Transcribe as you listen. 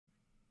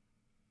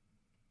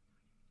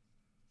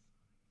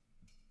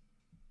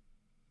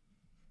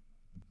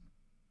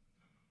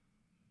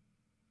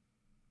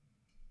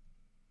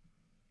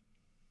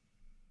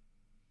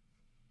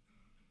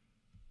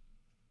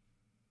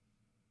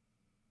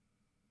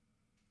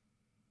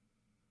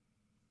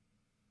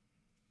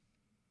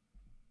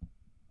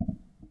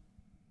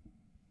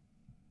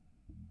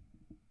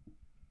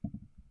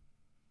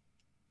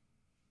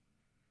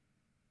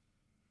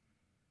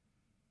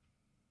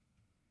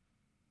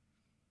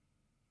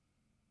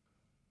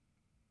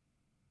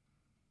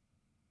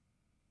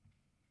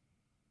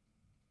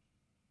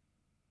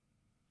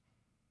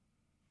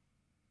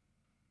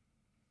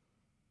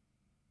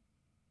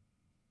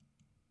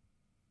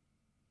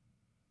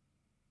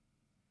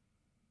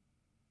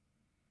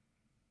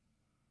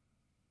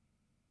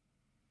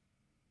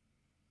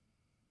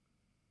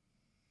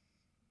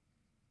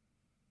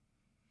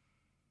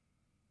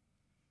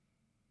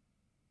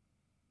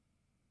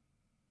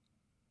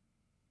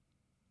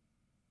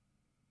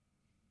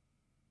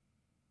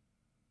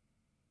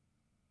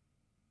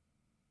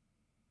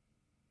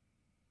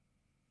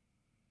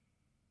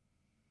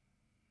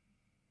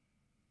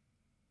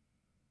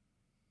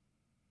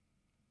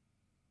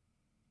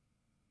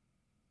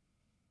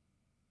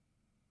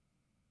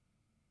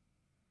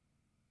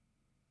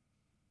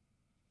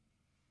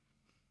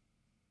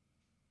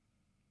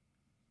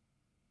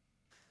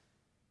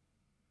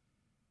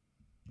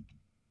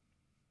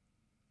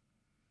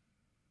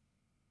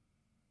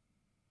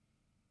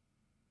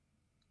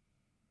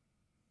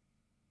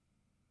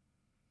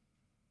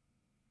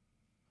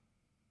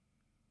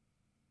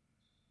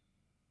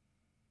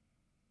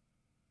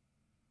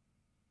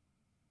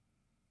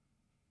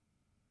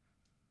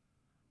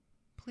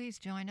Please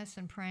join us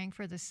in praying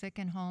for the sick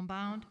and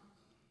homebound.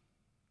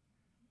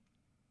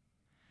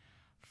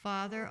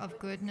 Father of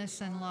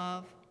goodness and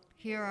love,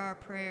 hear our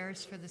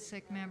prayers for the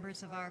sick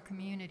members of our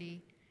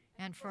community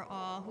and for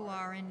all who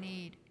are in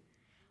need.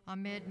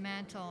 Amid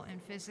mental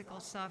and physical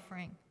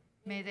suffering,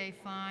 may they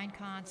find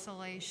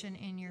consolation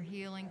in your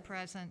healing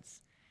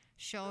presence.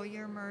 Show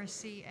your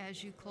mercy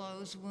as you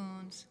close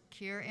wounds,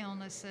 cure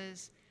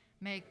illnesses,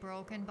 make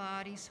broken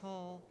bodies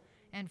whole,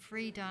 and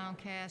free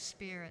downcast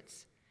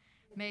spirits.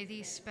 May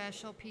these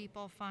special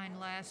people find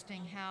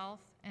lasting health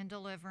and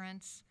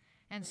deliverance,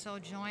 and so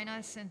join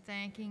us in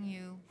thanking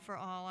you for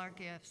all our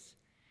gifts.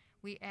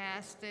 We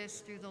ask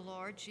this through the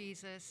Lord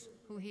Jesus,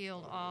 who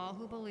healed all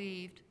who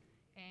believed.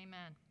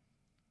 Amen.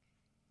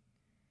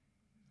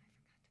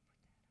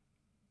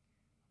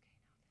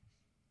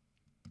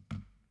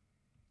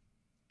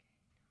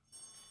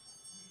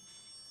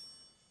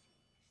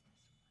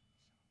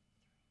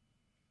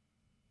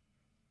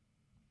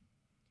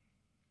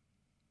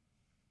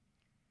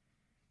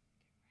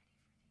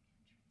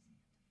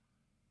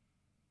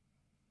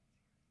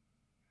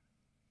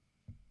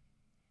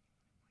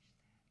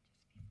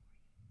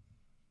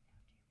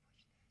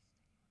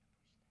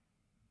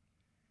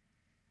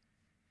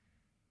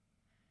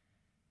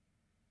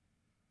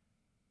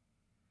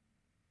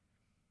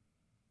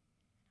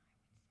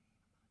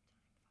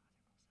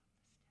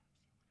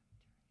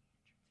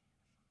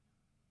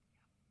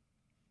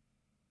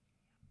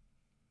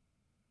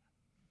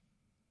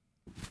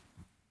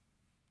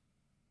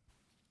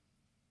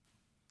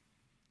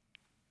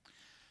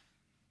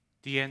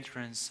 The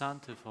entrance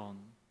antiphon.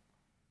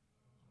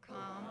 Come,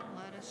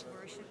 let us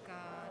worship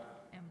God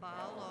and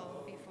bow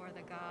low before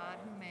the God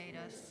who made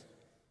us,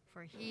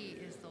 for he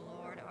is the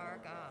Lord our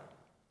God.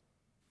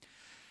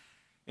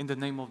 In the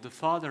name of the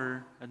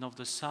Father, and of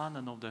the Son,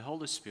 and of the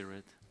Holy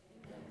Spirit,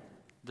 Amen.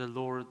 The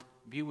Lord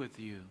be with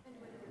you.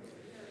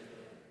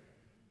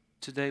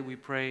 Today we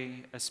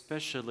pray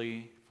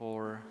especially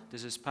for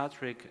this is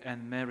Patrick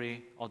and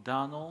Mary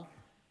O'Donnell,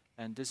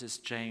 and this is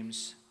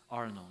James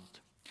Arnold.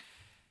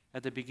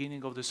 At the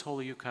beginning of this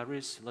Holy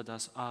Eucharist, let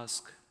us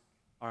ask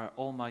our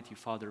Almighty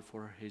Father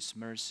for his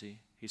mercy,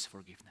 his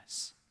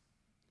forgiveness.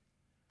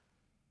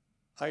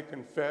 I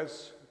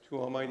confess to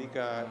Almighty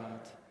God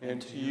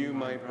and to you,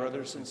 my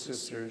brothers and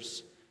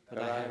sisters,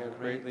 that I have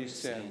greatly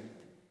sinned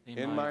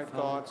in my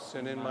thoughts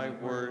and in my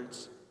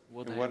words,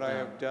 in what I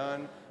have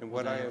done and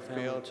what I have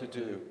failed to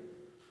do.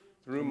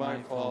 Through my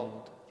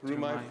fault, through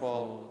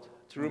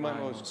my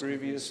most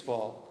grievous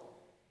fault.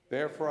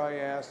 Therefore I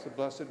ask the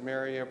Blessed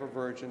Mary, ever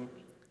Virgin,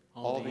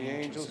 all the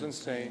angels and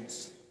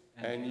saints,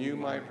 and you,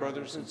 my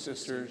brothers and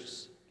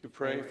sisters, to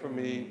pray for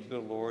me to the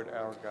Lord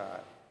our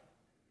God.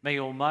 May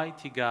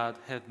Almighty God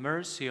have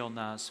mercy on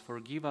us,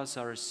 forgive us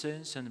our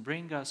sins, and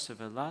bring us to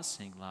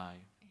everlasting life.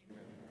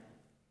 Amen.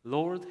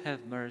 Lord,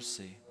 have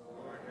mercy.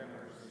 Lord, have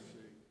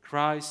mercy.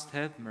 Christ,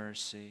 have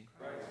mercy.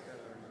 Christ,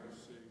 have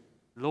mercy.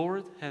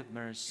 Lord, have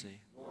mercy.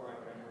 Lord,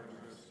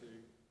 have mercy.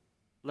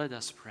 Let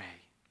us pray.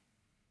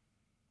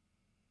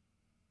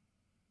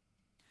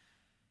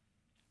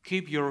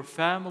 Keep your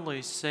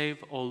family safe,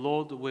 O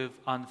Lord, with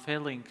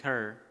unfailing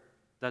care,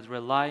 that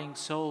relying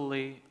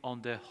solely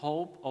on the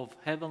hope of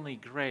heavenly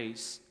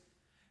grace,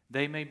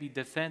 they may be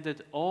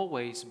defended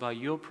always by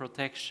your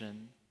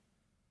protection.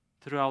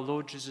 Through our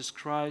Lord Jesus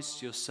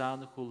Christ, your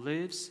Son, who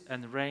lives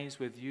and reigns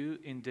with you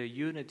in the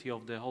unity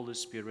of the Holy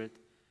Spirit,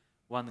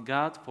 one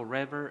God,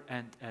 forever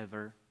and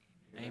ever.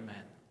 Amen.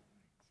 Amen.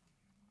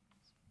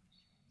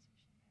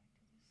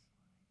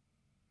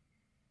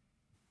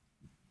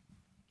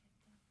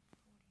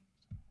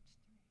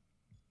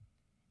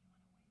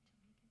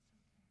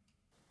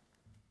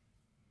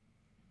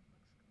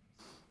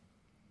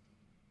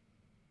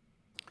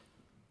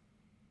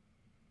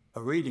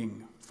 A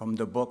reading from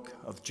the book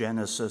of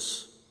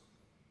Genesis.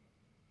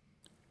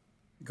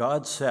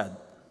 God said,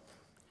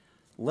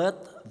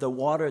 "Let the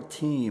water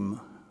teem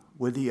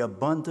with the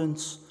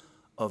abundance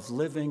of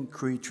living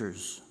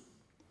creatures,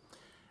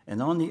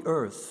 and on the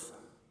earth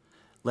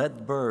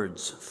let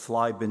birds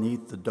fly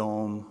beneath the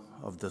dome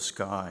of the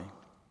sky."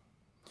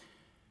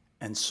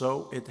 And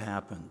so it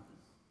happened.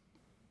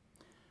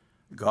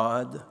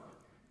 God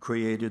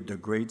created the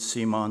great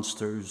sea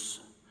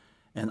monsters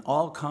and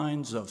all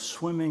kinds of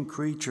swimming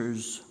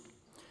creatures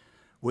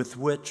with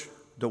which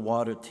the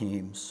water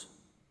teems,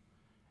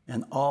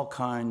 and all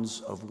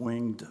kinds of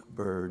winged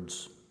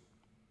birds.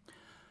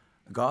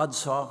 God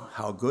saw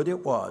how good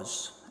it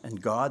was,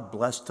 and God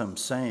blessed them,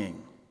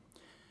 saying,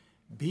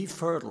 "Be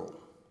fertile,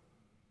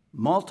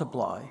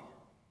 multiply,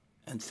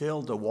 and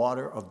fill the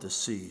water of the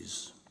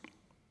seas,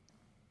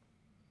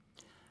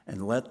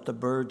 and let the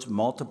birds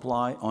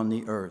multiply on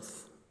the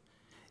earth."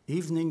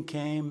 Evening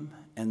came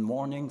and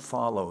morning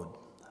followed,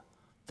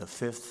 the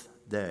fifth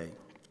day.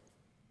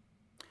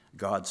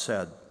 God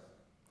said,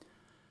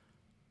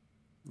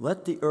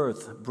 "Let the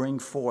earth bring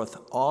forth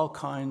all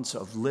kinds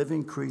of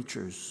living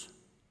creatures,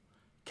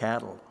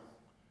 cattle,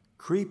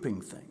 creeping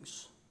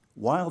things,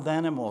 wild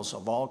animals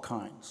of all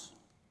kinds."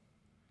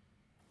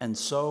 And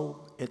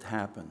so it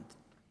happened.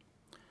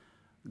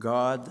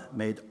 God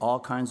made all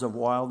kinds of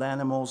wild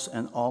animals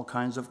and all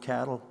kinds of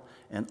cattle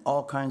and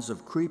all kinds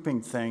of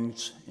creeping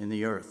things in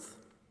the earth.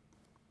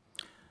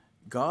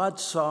 God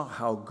saw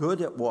how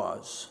good it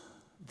was.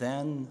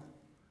 Then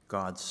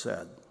God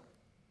said,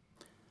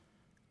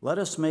 "Let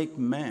us make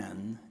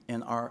man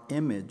in our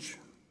image,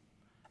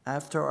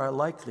 after our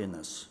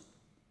likeness.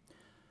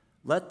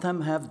 Let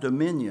them have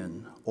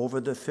dominion over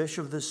the fish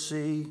of the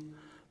sea,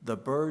 the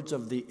birds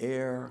of the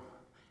air,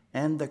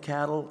 and the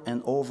cattle,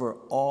 and over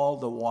all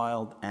the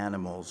wild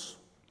animals,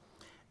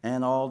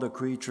 and all the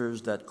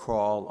creatures that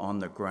crawl on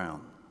the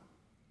ground."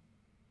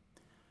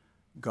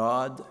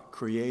 God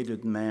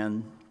created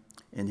man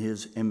in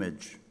his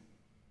image.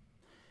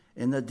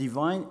 In the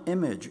divine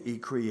image he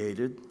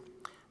created,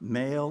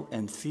 male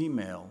and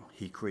female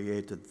he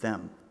created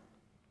them.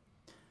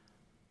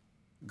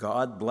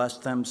 God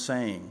blessed them,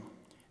 saying,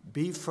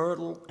 "Be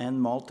fertile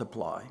and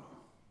multiply.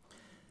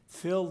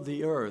 Fill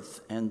the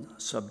earth and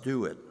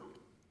subdue it.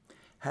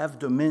 Have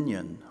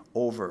dominion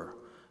over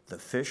the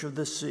fish of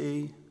the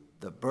sea,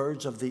 the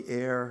birds of the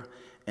air,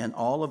 and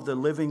all of the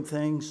living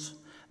things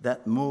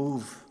that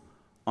move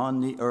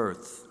on the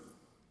earth."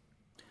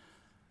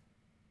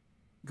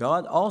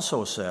 God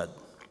also said,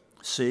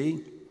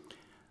 "See,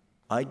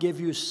 I give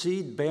you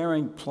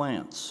seed-bearing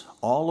plants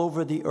all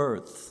over the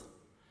earth,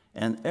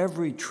 and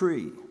every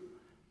tree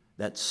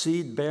that's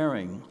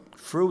seed-bearing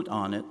fruit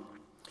on it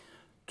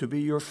to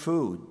be your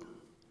food,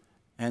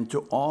 and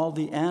to all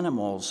the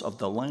animals of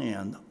the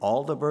land,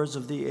 all the birds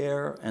of the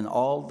air, and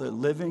all the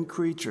living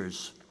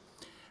creatures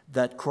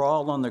that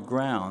crawl on the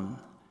ground,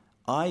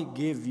 I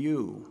give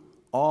you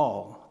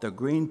all the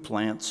green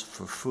plants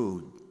for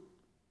food."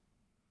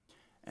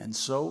 And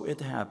so it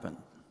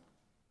happened.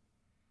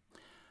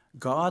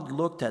 God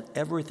looked at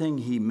everything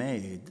he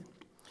made,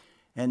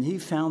 and he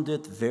found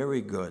it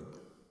very good.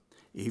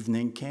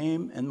 Evening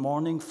came and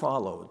morning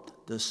followed,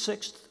 the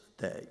sixth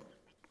day.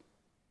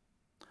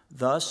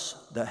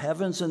 Thus the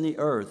heavens and the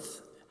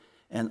earth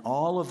and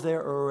all of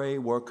their array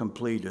were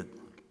completed.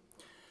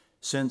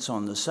 Since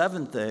on the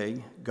seventh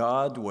day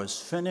God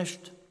was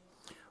finished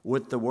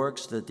with the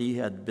works that he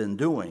had been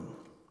doing,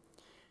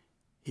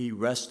 he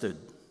rested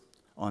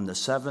on the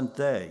seventh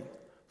day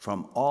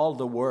from all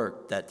the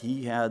work that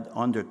he had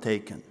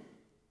undertaken.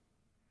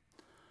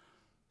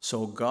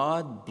 So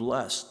God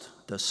blessed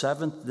the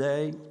seventh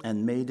day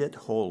and made it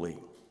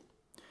holy,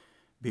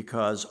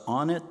 because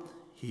on it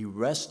he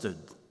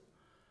rested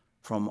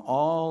from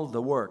all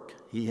the work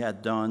he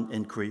had done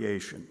in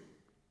creation.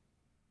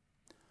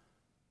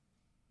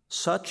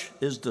 Such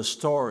is the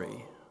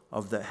story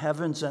of the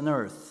heavens and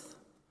earth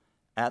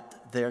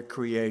at their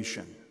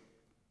creation.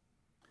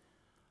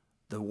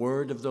 The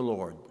word of the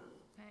Lord.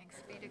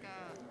 Thanks be to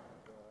God.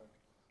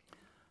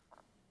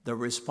 The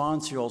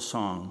responsorial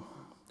song.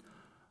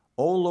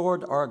 O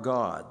Lord our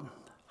God,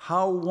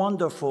 how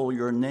wonderful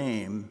your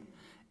name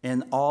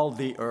in all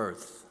the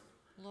earth.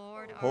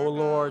 Lord, O our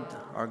Lord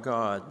God, our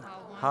God,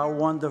 how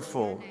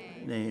wonderful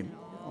name in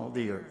all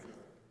the earth.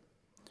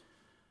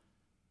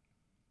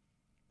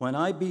 When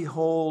I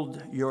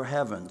behold your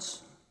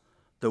heavens,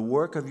 the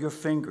work of your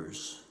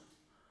fingers,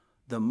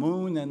 the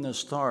moon and the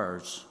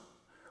stars,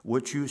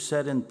 which you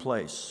set in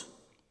place.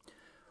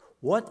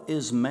 What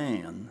is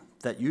man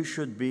that you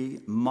should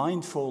be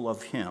mindful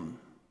of him,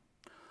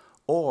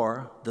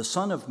 or the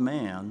Son of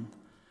Man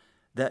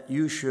that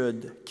you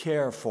should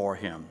care for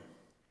him?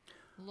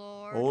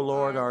 Lord, O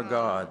Lord our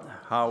God,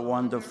 how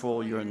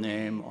wonderful your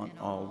name on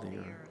all the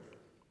earth.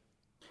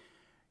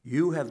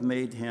 You have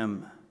made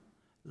him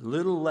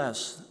little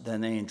less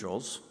than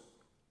angels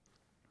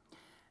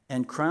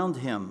and crowned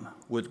him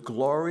with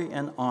glory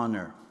and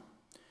honor.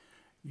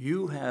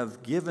 You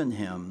have given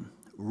him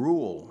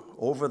rule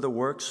over the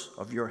works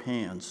of your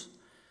hands,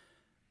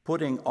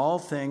 putting all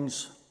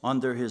things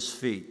under his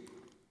feet.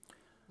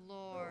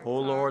 Lord, O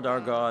Lord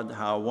our God,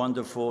 how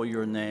wonderful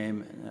your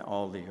name in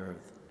all the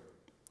earth.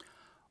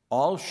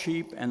 All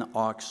sheep and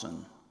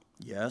oxen,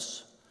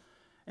 yes,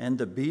 and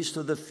the beasts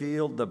of the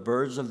field, the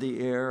birds of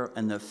the air,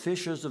 and the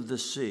fishes of the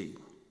sea,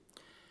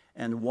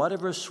 and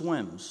whatever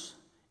swims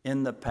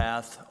in the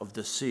path of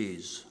the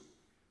seas.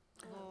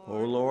 O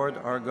Lord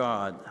our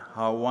God,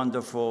 how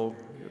wonderful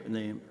your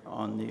name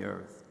on the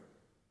earth.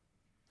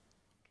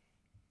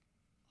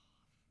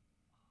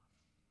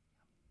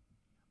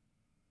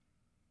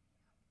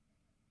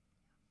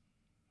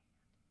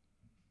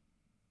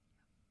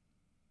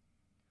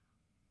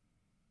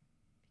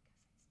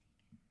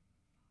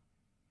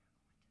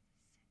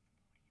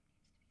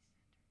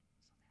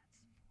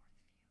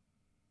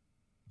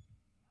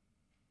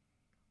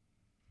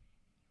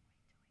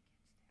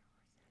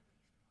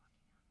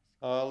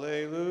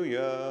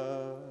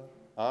 Alleluia,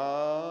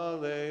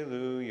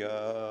 alleluia,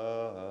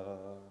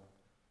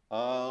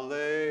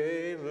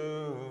 alleluia,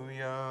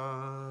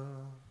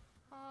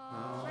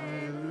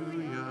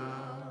 alleluia,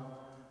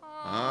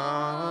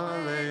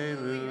 alleluia,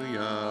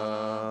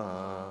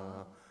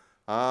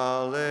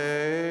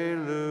 alleluia.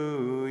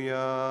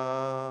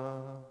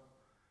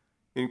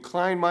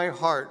 Incline my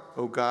heart,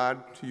 O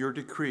God, to your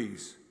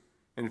decrees,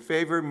 and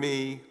favor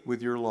me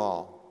with your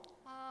law.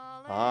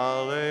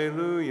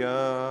 Alleluia.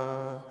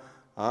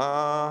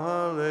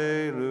 Alleluia.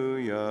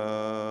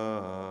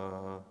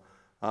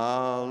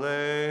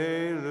 Alleluia.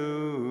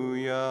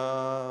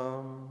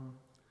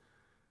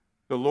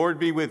 The Lord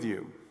be with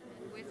you.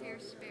 And with your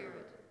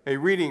spirit. A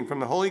reading from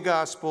the Holy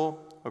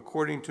Gospel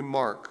according to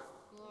Mark.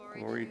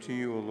 Glory to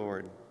you, O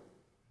Lord.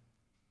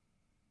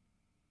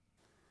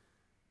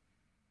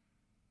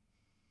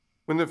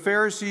 When the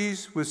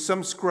Pharisees with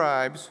some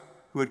scribes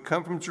who had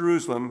come from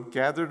Jerusalem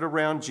gathered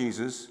around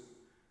Jesus,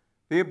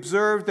 they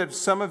observed that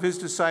some of his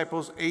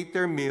disciples ate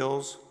their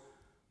meals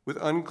with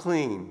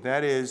unclean,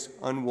 that is,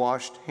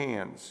 unwashed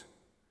hands.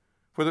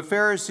 For the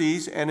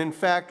Pharisees, and in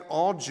fact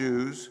all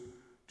Jews,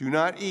 do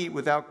not eat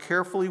without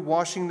carefully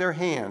washing their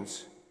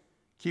hands,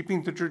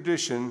 keeping the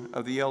tradition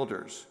of the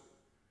elders.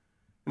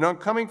 And on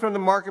coming from the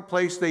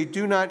marketplace, they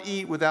do not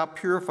eat without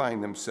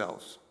purifying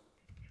themselves.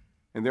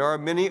 And there are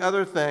many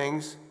other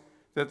things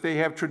that they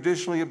have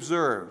traditionally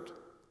observed,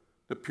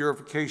 the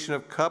purification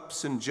of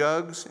cups and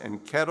jugs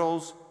and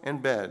kettles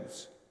and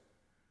beds.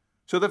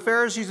 So the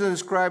Pharisees and the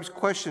scribes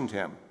questioned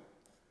him,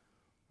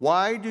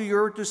 "Why do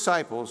your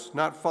disciples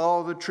not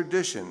follow the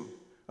tradition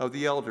of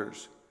the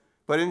elders,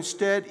 but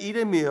instead eat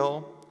a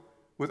meal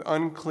with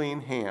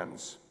unclean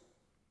hands?"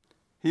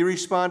 He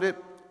responded,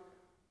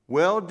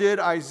 "Well did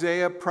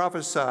Isaiah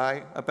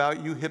prophesy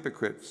about you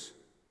hypocrites,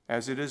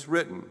 as it is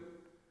written,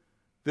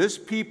 'This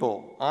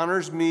people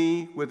honors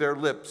me with their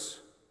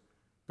lips,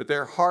 but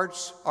their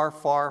hearts are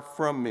far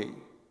from me.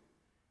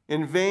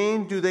 In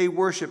vain do they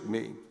worship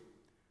me,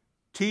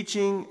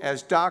 teaching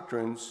as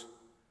doctrines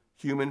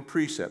human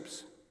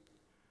precepts.'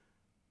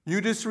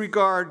 You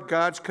disregard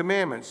God's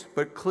commandments,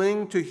 but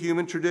cling to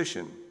human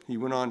tradition," he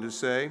went on to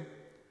say.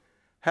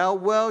 "How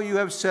well you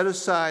have set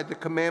aside the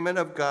commandment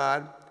of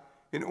God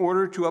in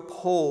order to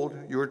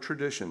uphold your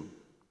tradition.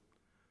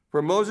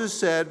 For Moses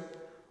said,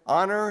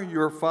 'Honor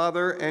your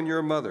father and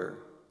your mother,'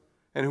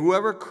 and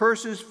whoever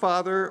curses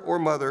father or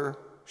mother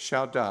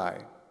shall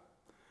die.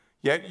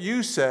 Yet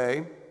you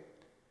say,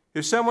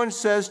 if someone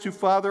says to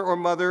father or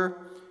mother,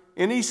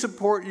 'Any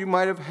support you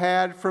might have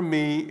had from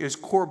me is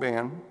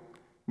korban,'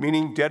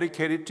 meaning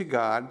dedicated to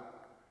God,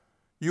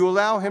 you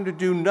allow him to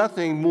do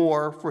nothing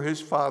more for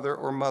his father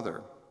or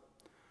mother.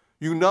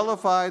 You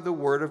nullify the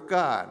word of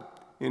God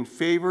in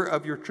favor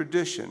of your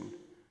tradition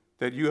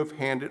that you have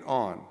handed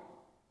on.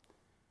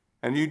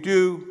 And you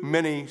do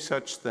many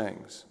such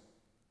things."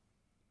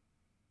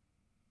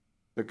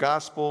 The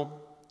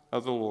Gospel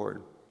of the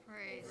Lord.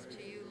 Praise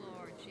to you,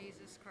 Lord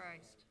Jesus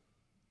Christ.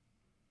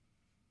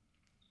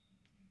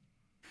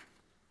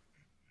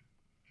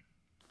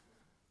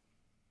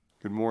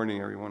 Good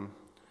morning, everyone.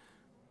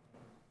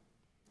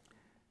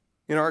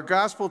 In our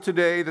Gospel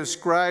today, the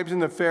scribes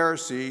and the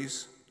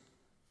Pharisees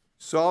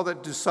saw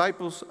that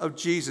disciples of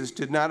Jesus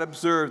did not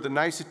observe the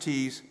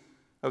niceties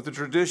of the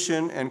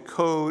tradition and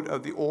code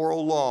of the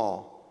oral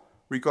law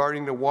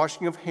regarding the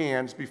washing of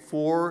hands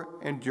before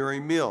and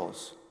during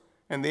meals,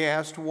 and they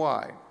asked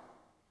why.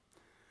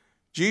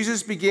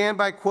 Jesus began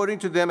by quoting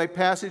to them a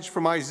passage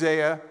from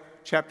Isaiah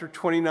chapter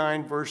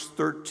 29, verse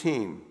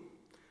 13.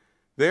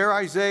 There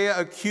Isaiah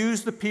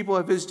accused the people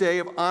of his day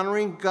of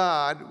honoring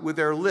God with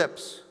their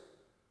lips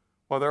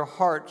while their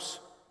hearts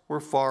were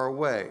far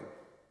away.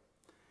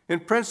 In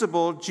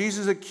principle,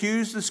 Jesus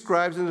accused the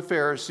scribes and the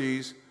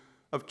Pharisees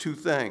of two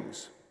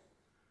things.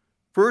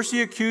 First,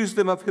 he accused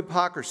them of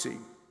hypocrisy.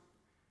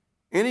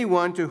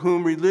 Anyone to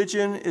whom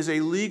religion is a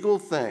legal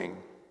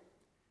thing,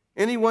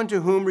 anyone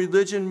to whom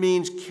religion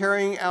means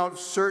carrying out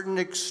certain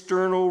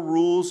external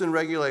rules and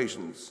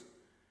regulations,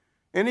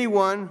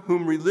 anyone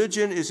whom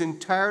religion is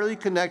entirely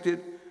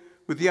connected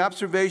with the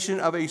observation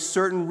of a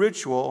certain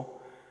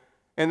ritual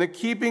and the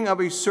keeping of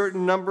a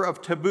certain number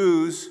of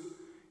taboos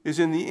is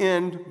in the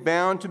end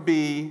bound to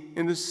be,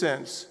 in the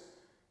sense,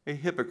 a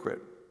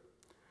hypocrite.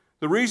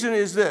 The reason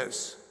is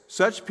this: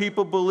 such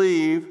people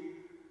believe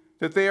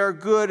that they are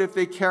good if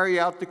they carry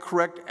out the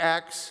correct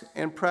acts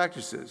and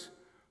practices,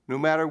 no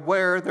matter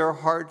where their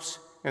hearts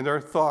and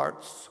their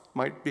thoughts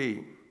might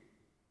be.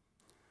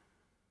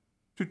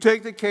 To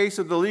take the case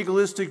of the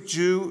legalistic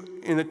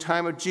Jew in the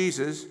time of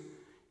Jesus,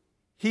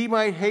 he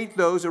might hate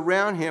those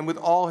around him with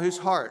all his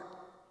heart.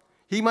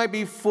 He might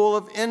be full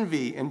of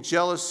envy and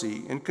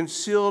jealousy and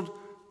concealed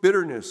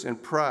bitterness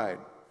and pride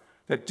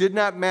that did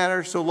not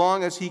matter so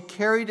long as he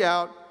carried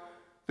out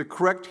the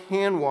correct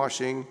hand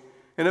washing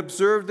and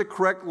observed the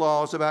correct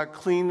laws about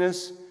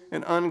cleanness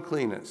and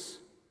uncleanness.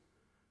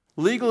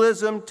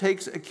 Legalism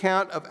takes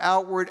account of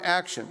outward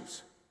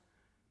actions,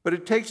 but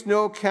it takes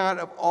no account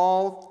of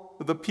all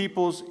of the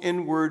people's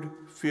inward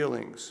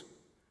feelings.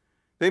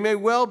 They may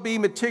well be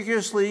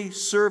meticulously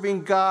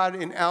serving God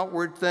in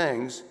outward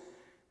things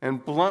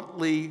and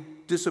bluntly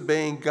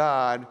disobeying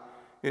God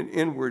in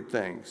inward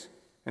things,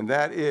 and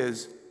that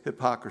is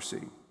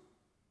hypocrisy.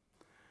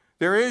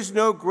 There is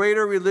no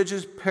greater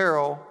religious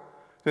peril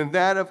than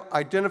that of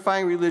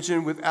identifying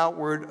religion with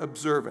outward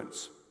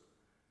observance.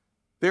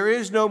 There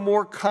is no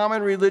more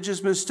common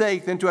religious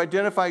mistake than to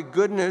identify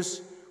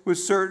goodness with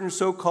certain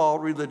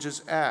so-called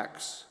religious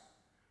acts.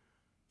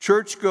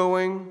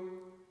 Church-going,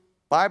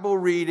 Bible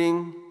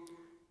reading,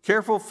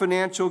 careful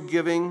financial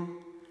giving,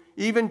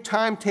 even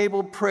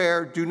timetable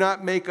prayer do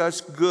not make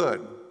us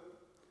good.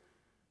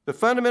 The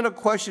fundamental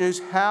question is,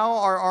 how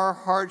are our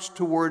hearts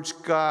towards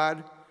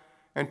God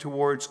and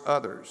towards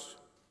others?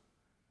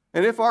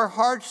 And if our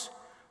hearts,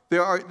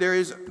 there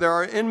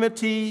are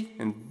enmity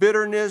and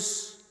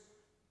bitterness,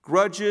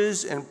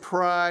 grudges and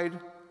pride,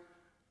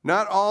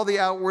 not all the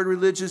outward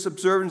religious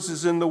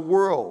observances in the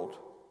world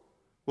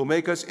will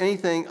make us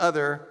anything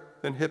other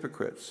than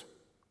hypocrites.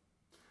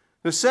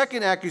 The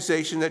second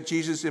accusation that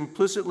Jesus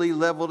implicitly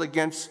leveled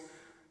against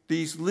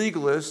these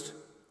legalists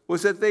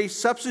was that they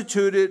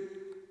substituted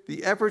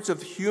the efforts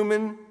of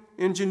human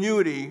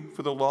ingenuity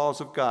for the laws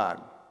of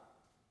God.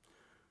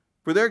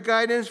 For their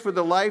guidance for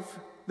the life,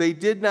 they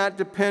did not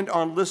depend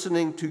on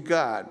listening to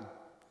God.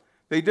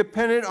 They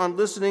depended on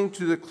listening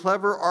to the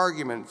clever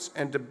arguments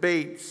and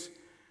debates,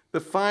 the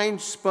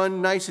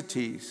fine-spun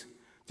niceties,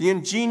 the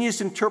ingenious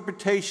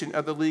interpretation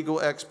of the legal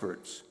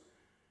experts.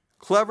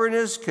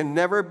 Cleverness can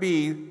never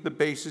be the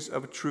basis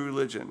of a true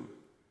religion.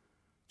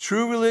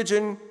 True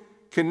religion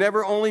can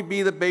never only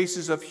be the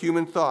basis of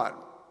human thought.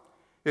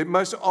 It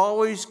must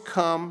always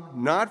come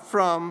not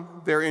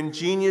from their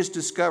ingenious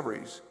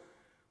discoveries,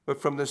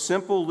 but from the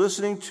simple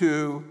listening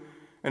to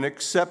and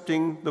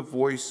accepting the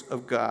voice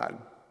of God.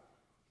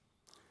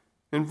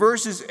 In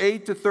verses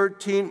 8 to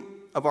 13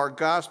 of our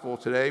gospel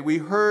today, we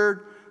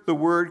heard the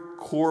word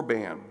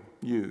korban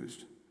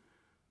used.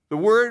 The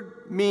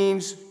word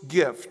means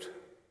gift.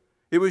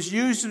 It was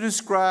used to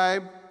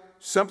describe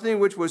something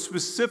which was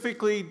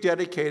specifically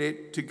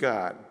dedicated to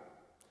God.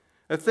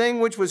 A thing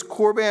which was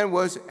korban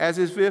was as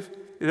if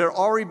it had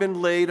already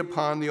been laid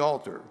upon the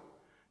altar.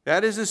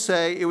 That is to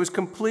say, it was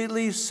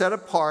completely set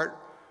apart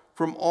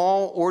from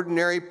all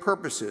ordinary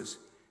purposes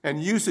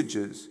and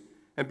usages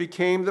and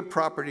became the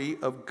property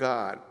of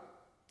God.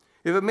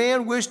 If a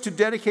man wished to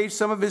dedicate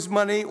some of his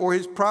money or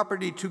his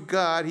property to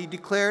God, he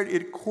declared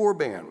it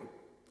korban,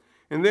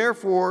 and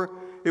therefore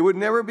it would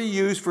never be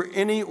used for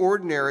any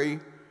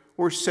ordinary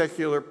or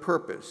secular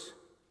purpose.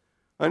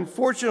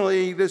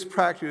 Unfortunately, this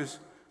practice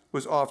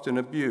was often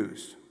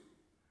abused.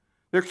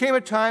 There came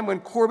a time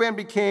when korban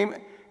became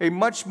a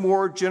much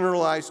more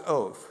generalized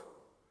oath.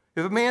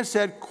 If a man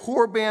said,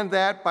 "Korban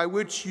that by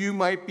which you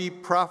might be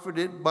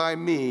profited by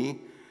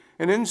me,"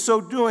 and in so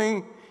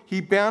doing,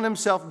 he bound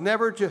himself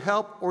never to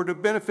help or to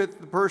benefit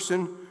the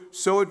person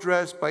so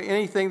addressed by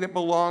anything that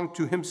belonged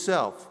to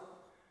himself.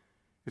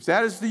 If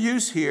that is the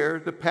use here,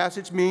 the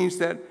passage means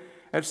that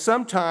at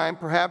some time,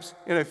 perhaps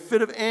in a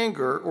fit of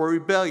anger or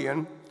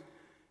rebellion,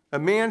 a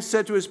man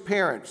said to his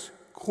parents,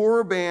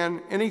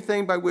 "Korban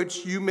anything by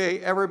which you may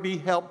ever be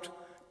helped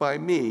by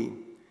me."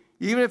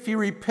 Even if he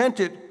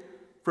repented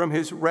from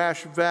his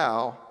rash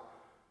vow,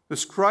 the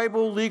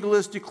scribal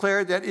legalist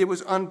declared that it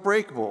was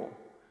unbreakable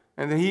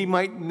and that he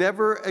might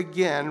never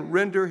again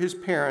render his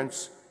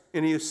parents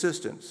any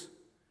assistance.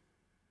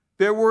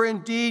 There were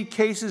indeed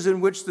cases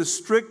in which the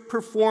strict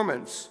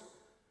performance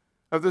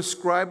of the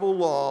scribal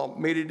law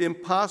made it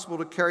impossible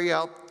to carry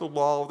out the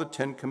law of the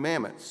Ten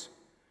Commandments.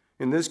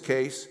 In this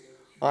case,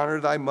 honor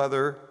thy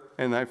mother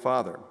and thy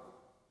father.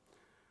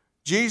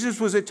 Jesus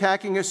was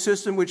attacking a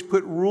system which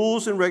put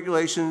rules and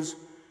regulations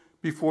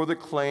before the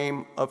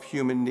claim of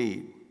human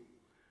need.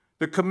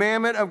 The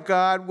commandment of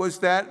God was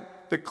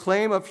that the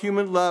claim of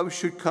human love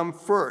should come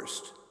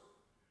first.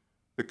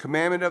 The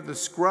commandment of the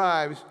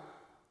scribes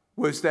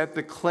was that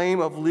the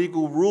claim of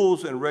legal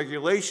rules and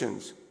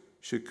regulations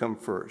should come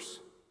first.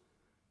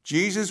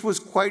 Jesus was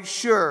quite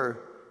sure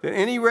that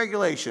any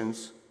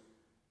regulations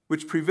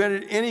which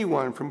prevented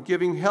anyone from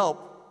giving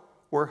help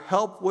where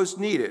help was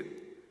needed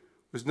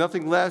was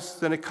nothing less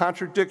than a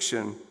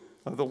contradiction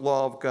of the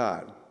law of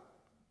God.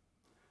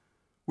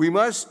 We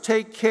must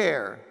take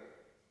care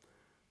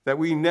that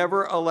we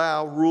never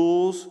allow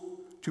rules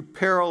to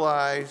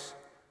paralyze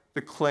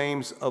the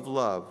claims of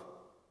love.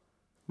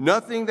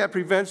 Nothing that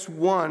prevents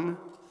one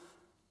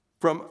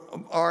from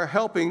our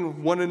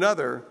helping one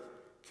another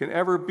can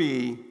ever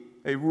be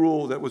a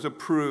rule that was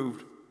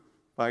approved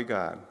by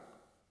God.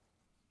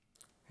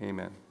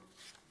 Amen.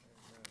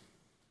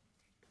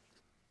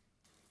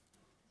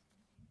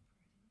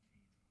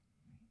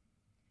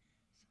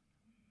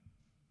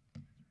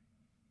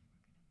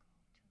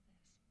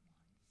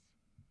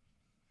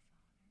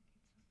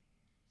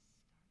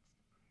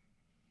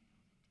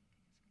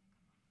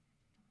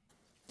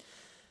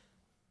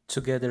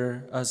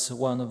 Together, as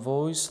one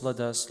voice, let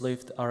us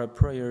lift our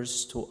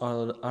prayers to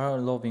our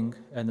loving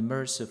and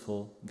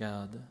merciful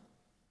God.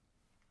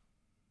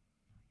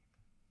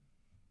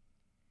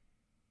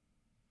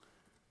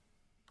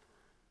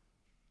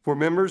 For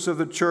members of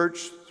the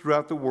church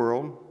throughout the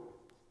world,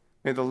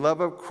 may the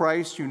love of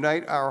Christ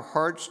unite our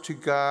hearts to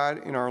God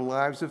in our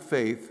lives of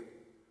faith,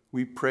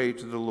 we pray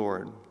to the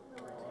Lord.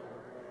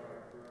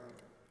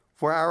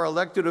 For our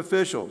elected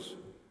officials,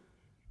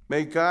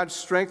 may God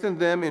strengthen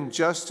them in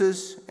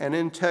justice and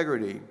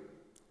integrity,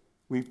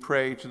 we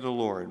pray to the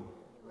Lord.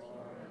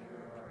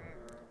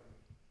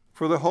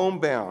 For the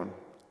homebound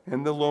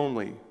and the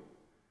lonely,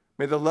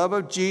 may the love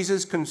of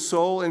Jesus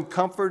console and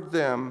comfort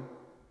them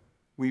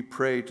we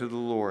pray to the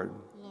Lord.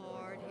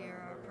 Lord,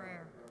 hear our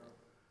prayer.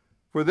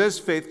 For this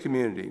faith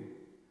community,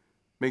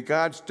 may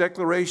God's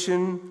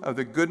declaration of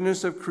the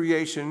goodness of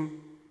creation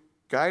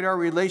guide our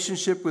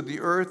relationship with the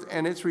earth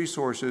and its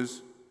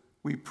resources,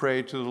 we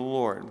pray to the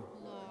Lord.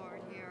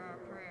 Lord, hear our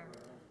prayer.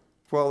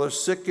 For all the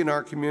sick in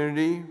our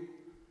community,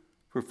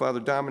 for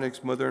Father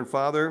Dominic's mother and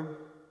father,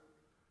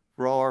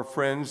 for all our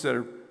friends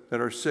that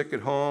are sick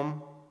at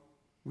home,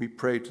 we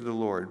pray to the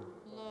Lord.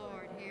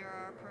 Lord, hear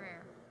our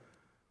prayer.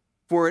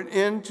 For an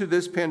end to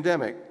this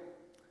pandemic,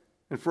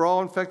 and for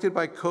all infected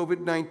by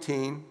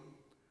COVID-19,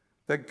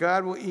 that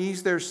God will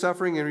ease their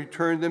suffering and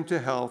return them to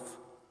health,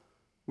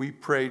 we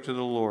pray to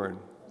the Lord.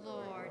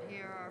 Lord,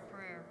 hear our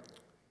prayer.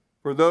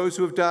 For those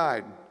who have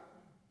died,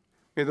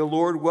 may the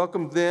Lord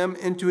welcome them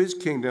into his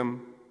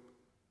kingdom,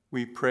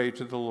 we pray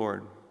to the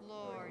Lord.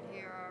 Lord,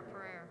 hear our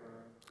prayer.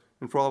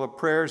 And for all the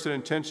prayers and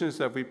intentions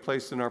that we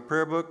placed in our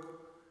prayer book,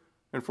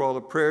 and for all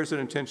the prayers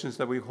and intentions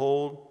that we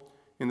hold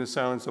in the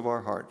silence of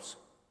our hearts.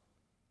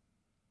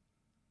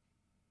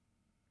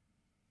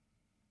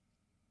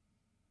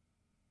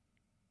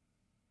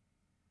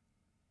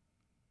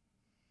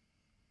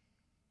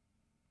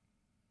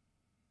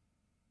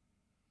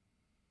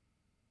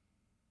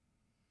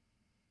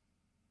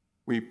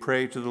 We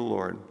pray to the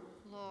Lord.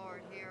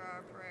 Lord, hear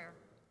our prayer.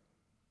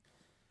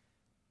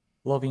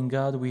 Loving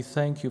God, we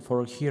thank you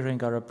for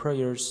hearing our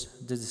prayers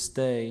this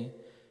day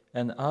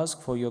and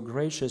ask for your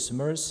gracious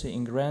mercy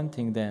in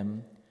granting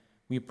them.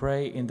 We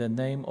pray in the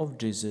name of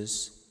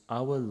Jesus,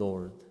 our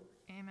Lord.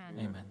 Amen.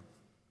 Amen.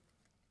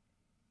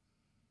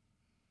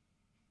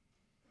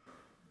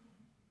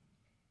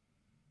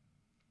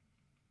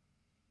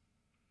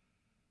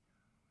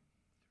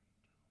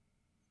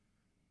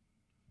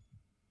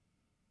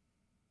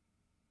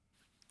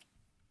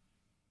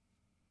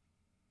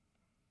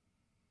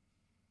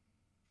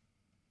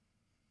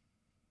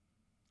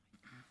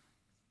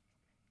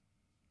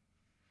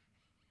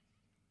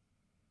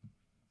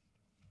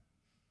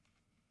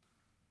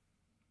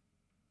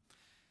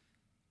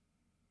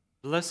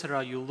 Blessed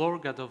are you,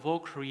 Lord God of all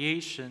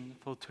creation,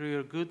 for through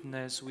your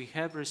goodness we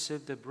have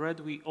received the bread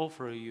we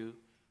offer you,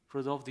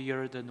 fruit of the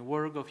earth and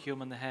work of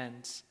human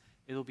hands.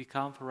 It will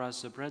become for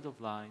us the bread of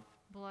life.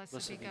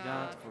 Blessed be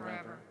God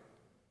forever.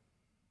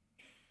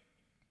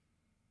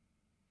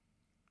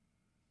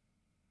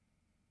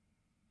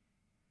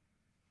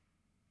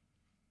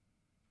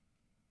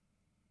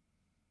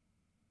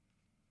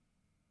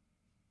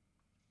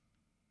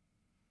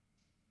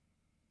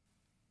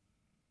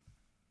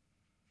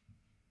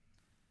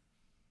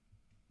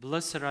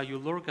 Blessed are you,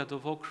 Lord God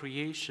of all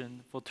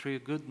creation, for through your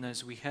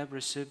goodness we have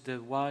received the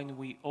wine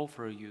we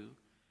offer you,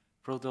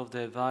 fruit of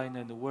the vine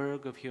and the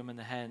work of human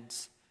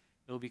hands.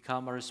 It will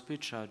become our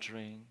spiritual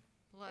drink.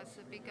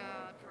 Blessed be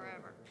God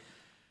forever.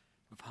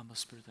 Of humble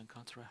spirit and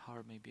contrite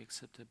heart may be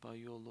accepted by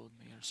you, O Lord.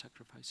 May our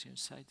sacrifice in your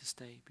sight this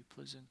day be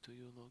pleasing to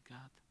you, Lord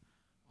God.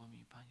 O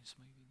mi Panie z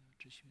mojej winy,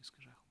 oczyść mnie z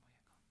grzechu mojego.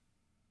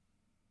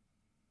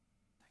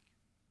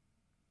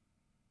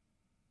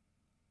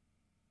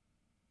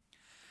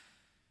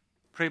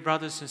 Pray,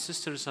 brothers and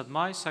sisters, that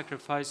my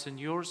sacrifice and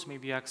yours may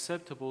be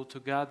acceptable to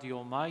God the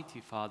Almighty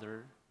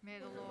Father. May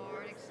the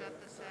Lord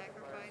accept the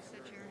sacrifice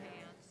at your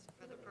hands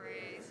for the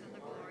praise and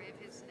the glory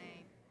of his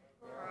name,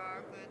 for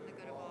our good and the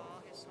good of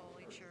all his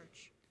holy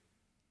church.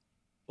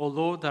 O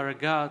Lord our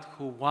God,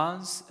 who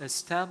once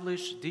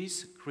established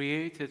these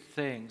created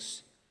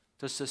things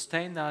to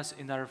sustain us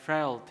in our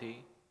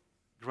frailty,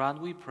 grant,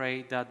 we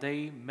pray, that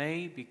they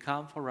may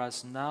become for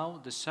us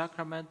now the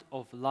sacrament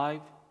of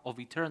life, of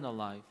eternal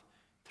life,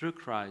 through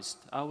Christ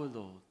our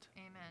Lord.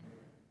 Amen.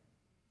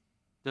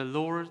 The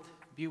Lord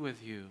be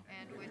with you.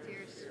 And with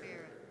your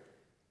spirit.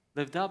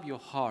 Lift up your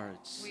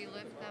hearts. We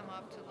lift them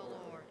up to the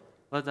Lord.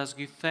 Let us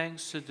give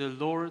thanks to the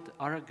Lord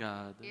our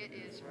God. It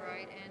is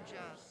right and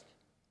just.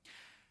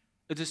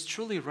 It is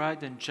truly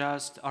right and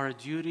just, our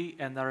duty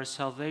and our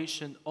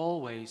salvation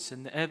always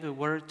and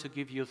everywhere to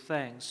give you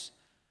thanks,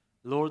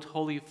 Lord,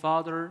 Holy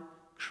Father,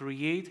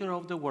 Creator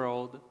of the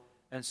world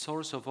and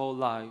source of all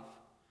life,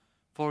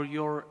 for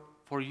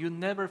you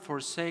never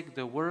forsake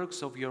the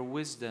works of your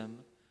wisdom,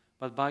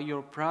 but by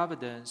your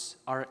providence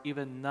are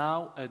even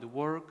now at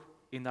work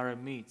in our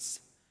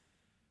midst.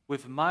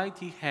 With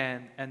mighty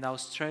hand and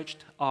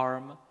outstretched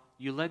arm,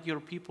 you led your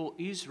people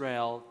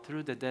Israel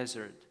through the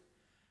desert.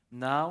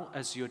 Now,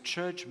 as your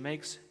church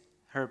makes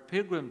her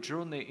pilgrim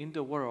journey in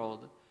the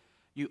world,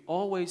 you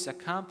always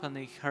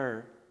accompany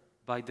her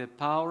by the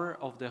power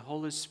of the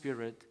Holy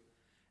Spirit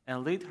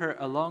and lead her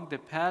along the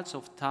paths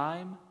of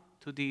time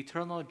to the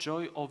eternal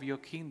joy of your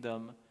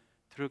kingdom,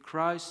 through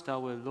Christ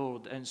our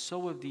Lord. And so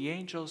with the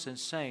angels and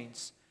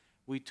saints,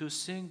 we too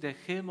sing the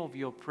hymn of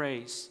your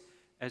praise,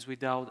 as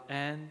without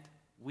end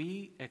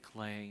we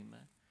acclaim.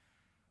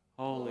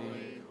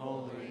 Holy,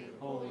 holy,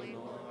 holy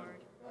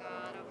Lord,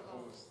 God of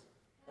hosts,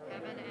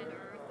 heaven and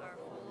earth are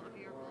full of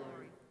your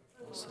glory.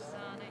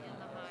 Hosanna in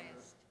the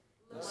highest.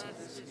 Blessed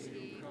is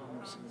he who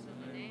comes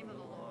in the name of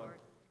the Lord.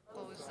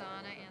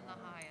 Hosanna in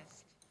the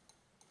highest.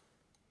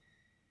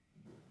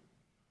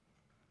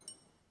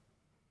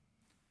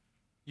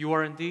 You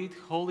are indeed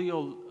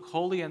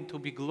holy and to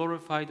be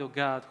glorified, O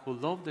God, who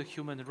love the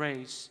human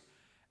race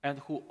and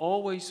who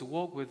always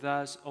walk with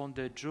us on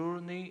the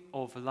journey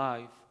of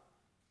life.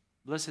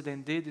 Blessed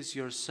indeed is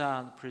your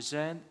Son,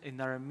 present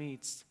in our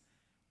midst,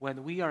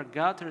 when we are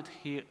gathered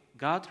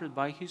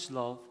by his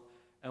love,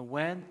 and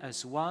when,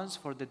 as once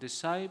for the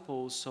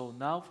disciples, so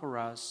now for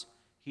us,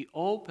 he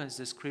opens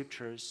the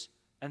Scriptures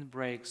and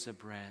breaks the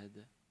bread.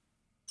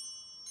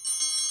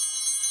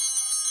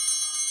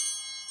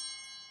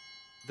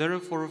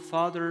 Therefore,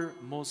 Father,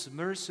 most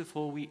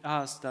merciful, we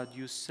ask that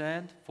you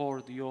send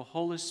forth your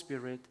Holy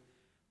Spirit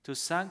to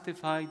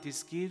sanctify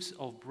these gifts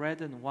of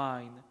bread and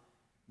wine,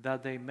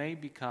 that they may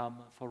become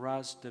for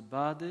us the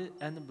body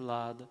and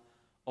blood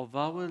of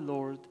our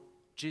Lord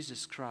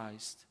Jesus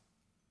Christ.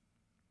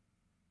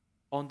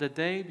 On the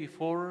day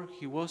before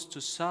he was to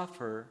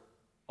suffer,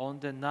 on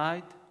the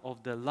night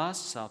of the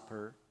Last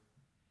Supper,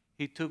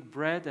 he took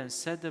bread and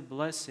said a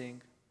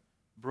blessing,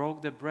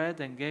 broke the bread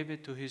and gave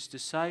it to his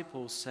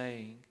disciples,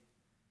 saying,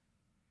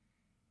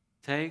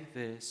 "Take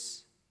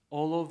this,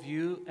 all of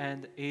you,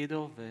 and eat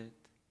of it,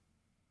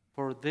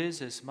 for this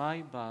is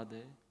my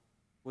body,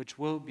 which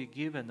will be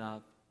given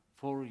up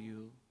for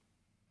you."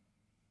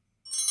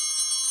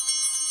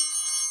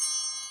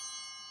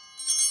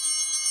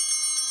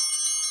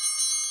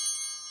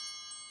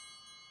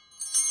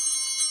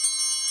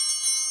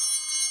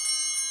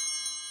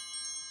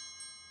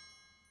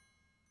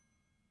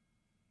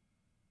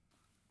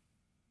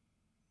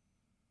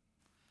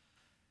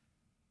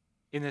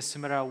 In a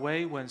similar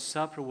way, when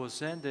supper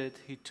was ended,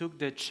 he took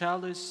the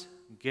chalice,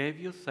 gave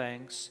you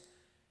thanks,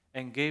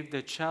 and gave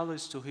the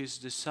chalice to his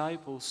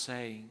disciples,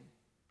 saying,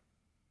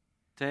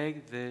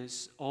 "Take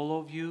this, all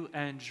of you,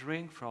 and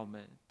drink from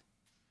it.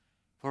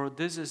 For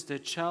this is the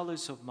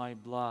chalice of my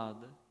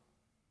blood,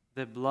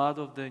 the blood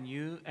of the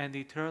new and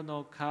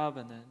eternal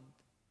covenant,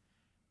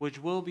 which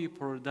will be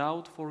poured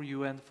out for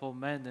you and for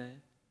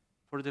many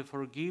for the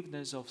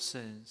forgiveness of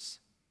sins.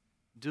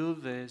 Do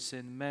this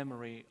in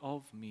memory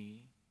of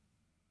me."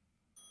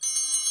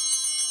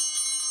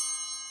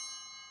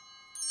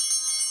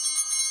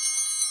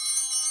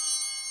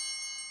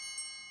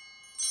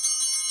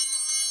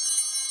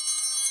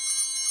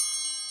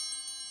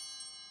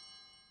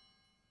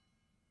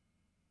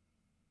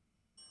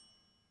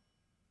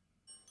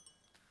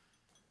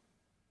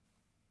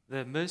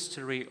 The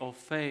mystery of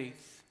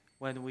faith.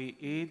 When we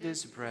eat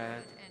this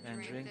bread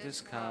and drink this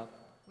cup,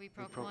 we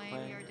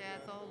proclaim your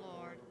death, O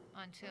Lord,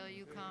 until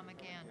you come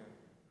again.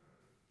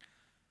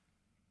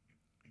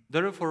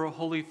 Therefore,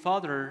 Holy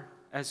Father,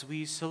 as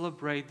we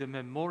celebrate the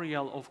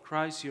memorial of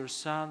Christ, your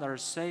Son, our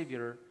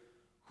Savior,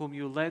 whom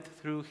you led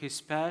through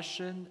his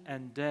passion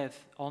and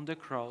death on the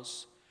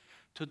cross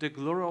to the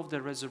glory of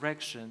the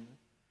resurrection,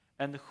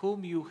 and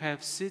whom you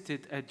have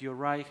seated at your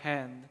right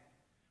hand,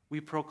 we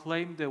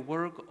proclaim the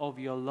work of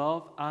your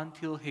love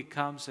until he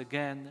comes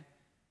again,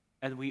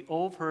 and we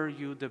offer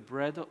you the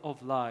bread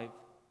of life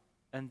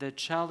and the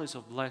chalice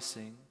of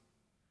blessing.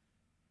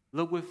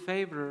 Look with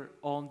favor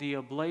on the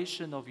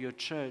oblation of your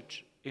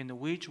church, in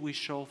which we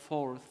show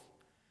forth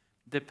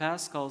the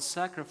paschal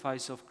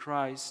sacrifice of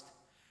Christ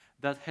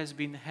that has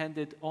been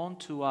handed on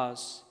to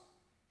us,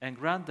 and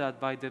grant that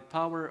by the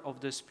power of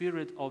the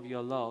Spirit of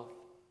your love,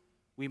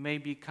 we may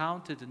be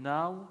counted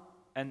now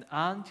and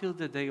until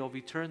the day of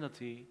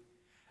eternity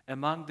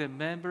among the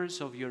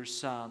members of your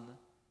Son,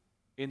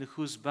 in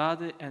whose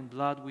body and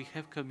blood we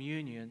have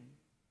communion.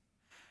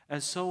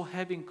 And so,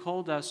 having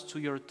called us to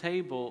your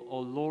table, O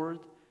Lord,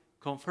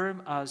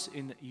 confirm us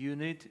in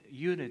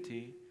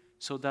unity,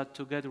 so that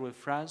together with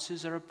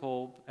Francis our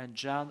Pope and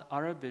John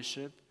our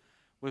Bishop,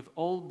 with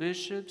all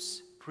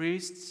bishops,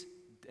 priests,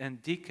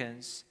 and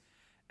deacons,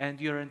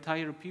 and your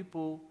entire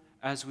people,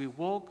 as we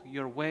walk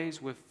your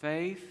ways with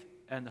faith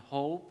and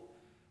hope,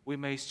 we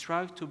may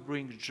strive to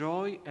bring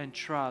joy and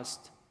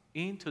trust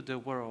into the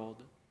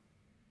world.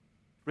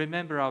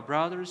 Remember our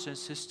brothers and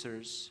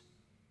sisters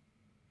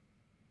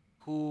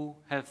who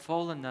have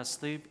fallen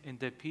asleep in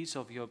the peace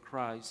of your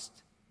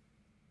Christ,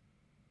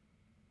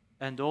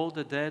 and all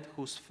the dead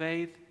whose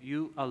faith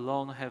you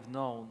alone have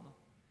known.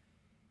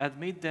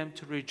 Admit them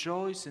to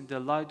rejoice in the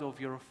light of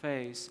your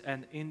face,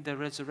 and in the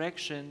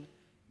resurrection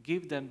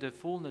give them the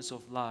fullness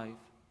of life.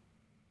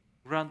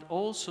 Grant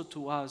also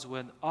to us,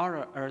 when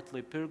our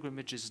earthly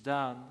pilgrimage is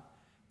done,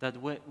 that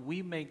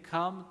we may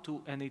come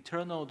to an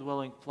eternal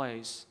dwelling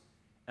place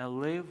and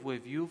live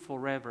with you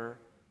forever,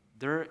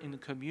 there in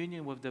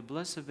communion with the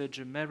Blessed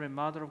Virgin Mary,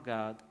 Mother of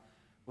God,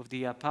 with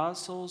the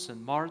apostles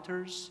and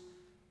martyrs,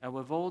 and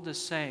with all the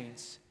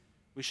saints.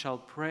 We shall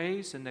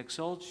praise and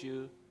exalt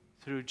you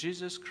through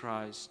Jesus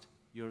Christ,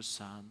 your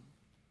Son.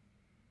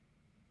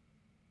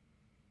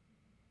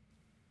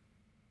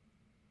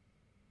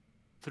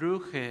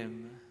 Through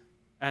him,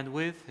 and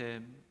with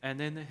him,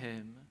 and in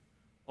him,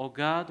 O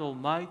God,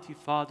 Almighty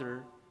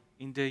Father,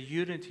 in the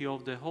unity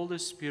of the Holy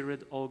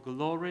Spirit, all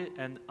glory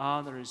and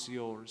honor is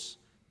yours,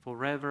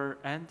 forever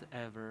and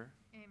ever.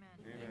 Amen.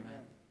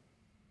 Amen.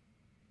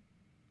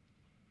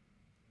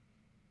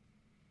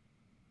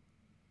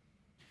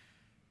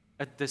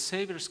 At the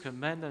Savior's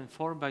command and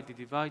formed by the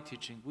divine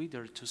teaching, we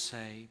dare to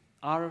say,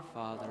 Our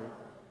Father,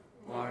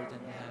 who art in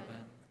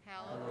heaven,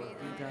 Hallowed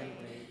be thy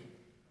name.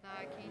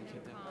 Thy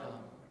kingdom come,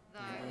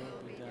 thy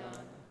will be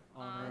done,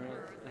 on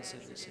earth as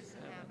it is in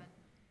heaven.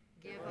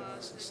 Give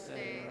us this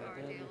day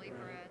our daily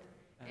bread,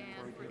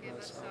 and forgive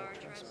us our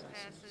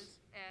trespasses,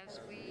 as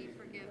we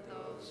forgive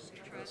those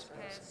who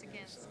trespass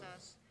against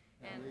us.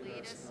 And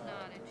lead us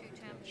not into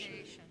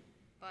temptation,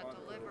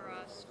 but deliver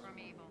us from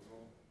evil.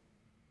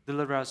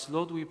 Deliver us,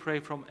 Lord, we pray,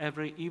 from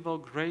every evil.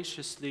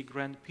 Graciously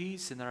grant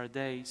peace in our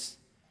days,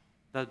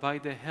 that by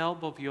the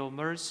help of your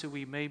mercy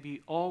we may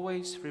be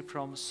always free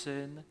from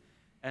sin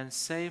and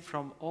safe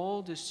from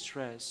all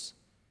distress,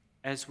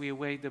 as we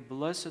await the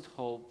blessed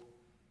hope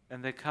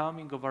and the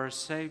coming of our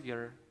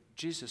Savior,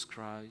 Jesus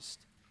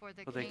Christ. For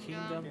the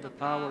kingdom, the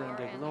power, and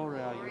the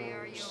glory are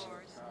yours,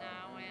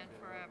 now and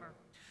forever.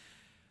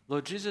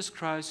 Lord Jesus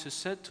Christ, who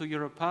said to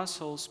your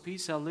apostles,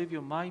 Peace I leave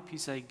you, my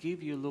peace I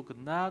give you, look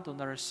not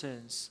on our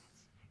sins,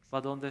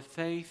 but on the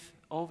faith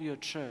of your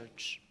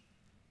church,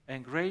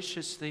 and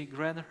graciously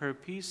grant her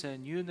peace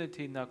and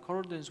unity in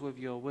accordance with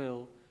your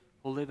will,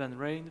 who live and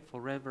reign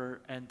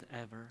forever and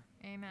ever.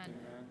 Amen.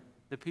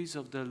 The peace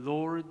of the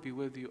Lord be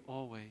with you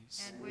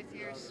always. And with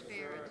your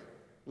spirit.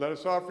 Let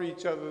us offer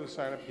each other the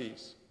sign of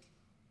peace.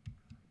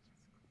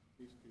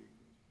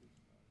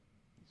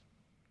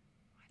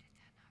 Why did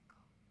that not go?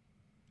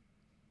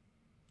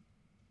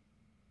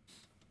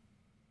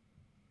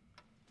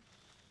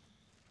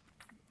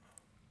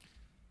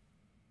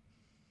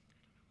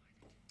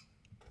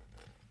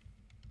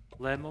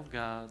 Lamb of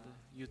God,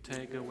 you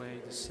take away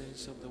the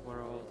sins of the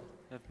world,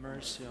 have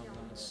mercy on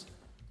us.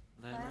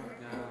 Lamb of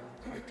God,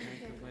 you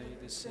take away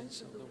the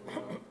sins of the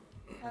world,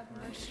 have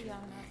mercy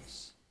on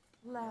us.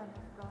 Lamb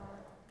of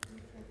God, you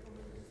take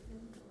away the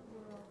sins of the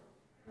world,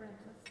 grant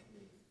us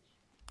peace.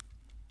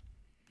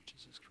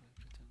 Jesus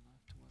Christ, return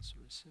life to us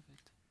who receive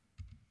it.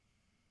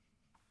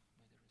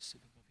 By the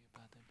receiving of your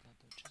body and blood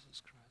of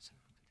Jesus Christ,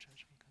 and from the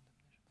judgment and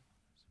condemnation of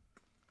others.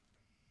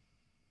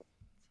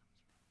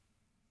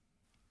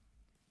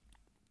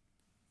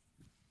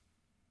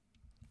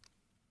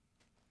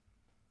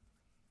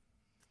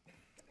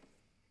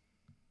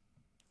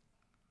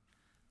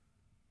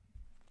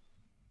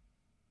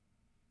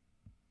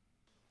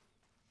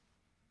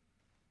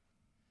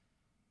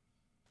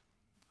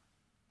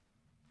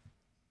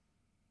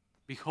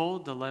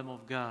 Behold the Lamb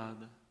of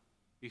God.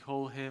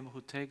 Behold him who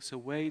takes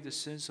away the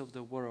sins of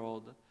the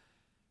world.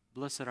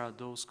 Blessed are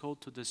those called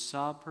to the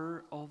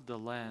supper of the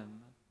Lamb.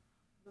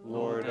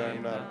 Lord, I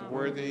am not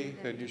worthy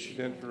that you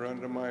should enter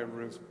under my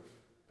roof,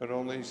 but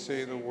only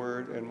say the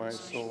word, and my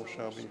soul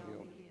shall be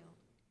healed.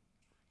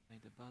 May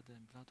the body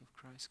and blood of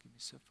Christ give me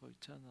self for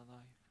eternal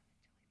life.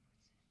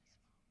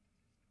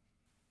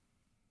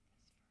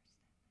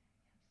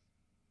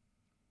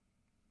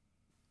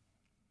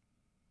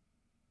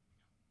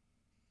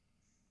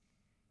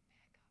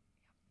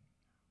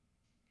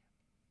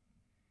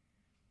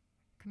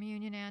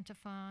 Communion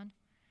antiphon.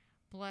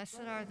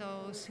 Blessed are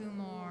those who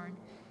mourn,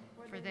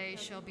 for they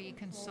shall be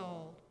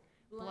consoled.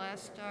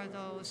 Blessed are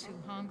those who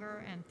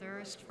hunger and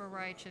thirst for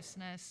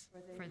righteousness,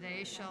 for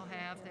they shall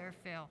have their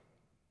fill.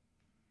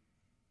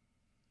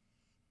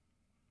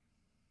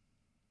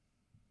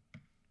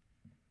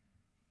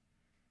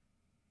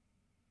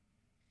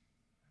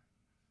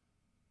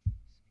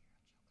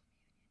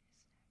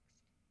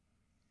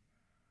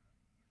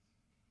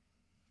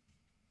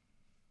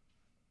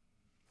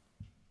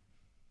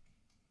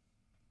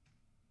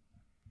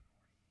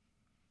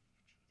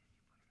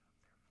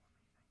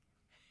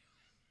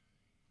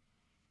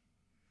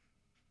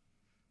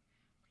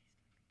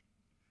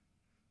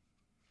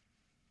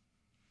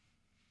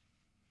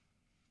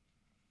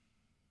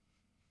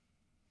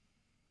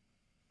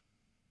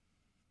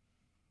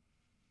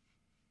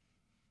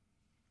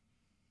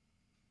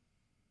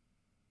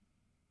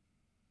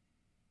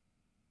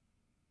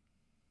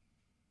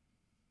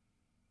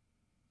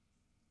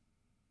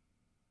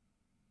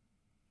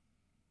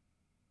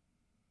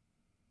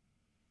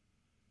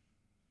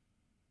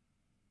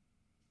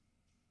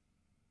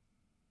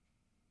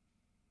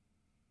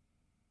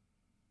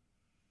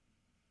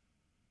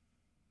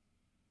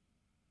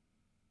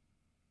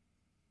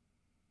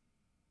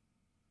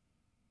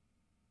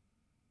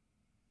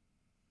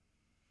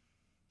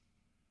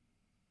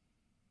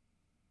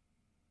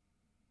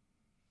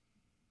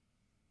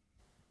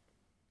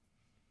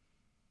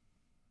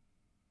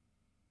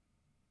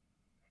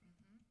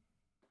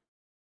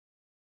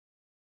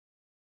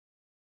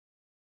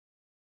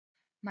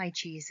 My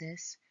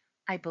Jesus,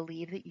 I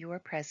believe that you are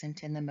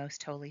present in the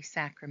most holy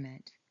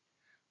sacrament.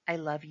 I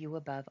love you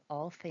above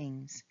all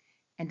things,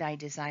 and I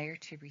desire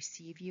to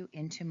receive you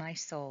into my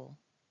soul.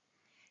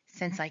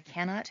 Since I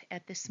cannot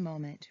at this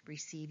moment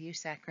receive you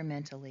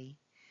sacramentally,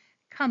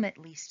 come at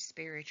least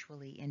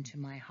spiritually into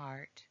my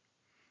heart.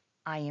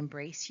 I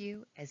embrace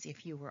you as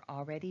if you were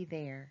already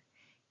there,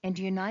 and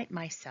unite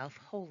myself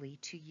wholly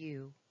to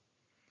you.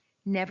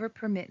 Never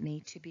permit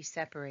me to be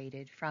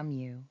separated from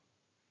you.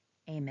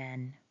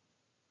 Amen.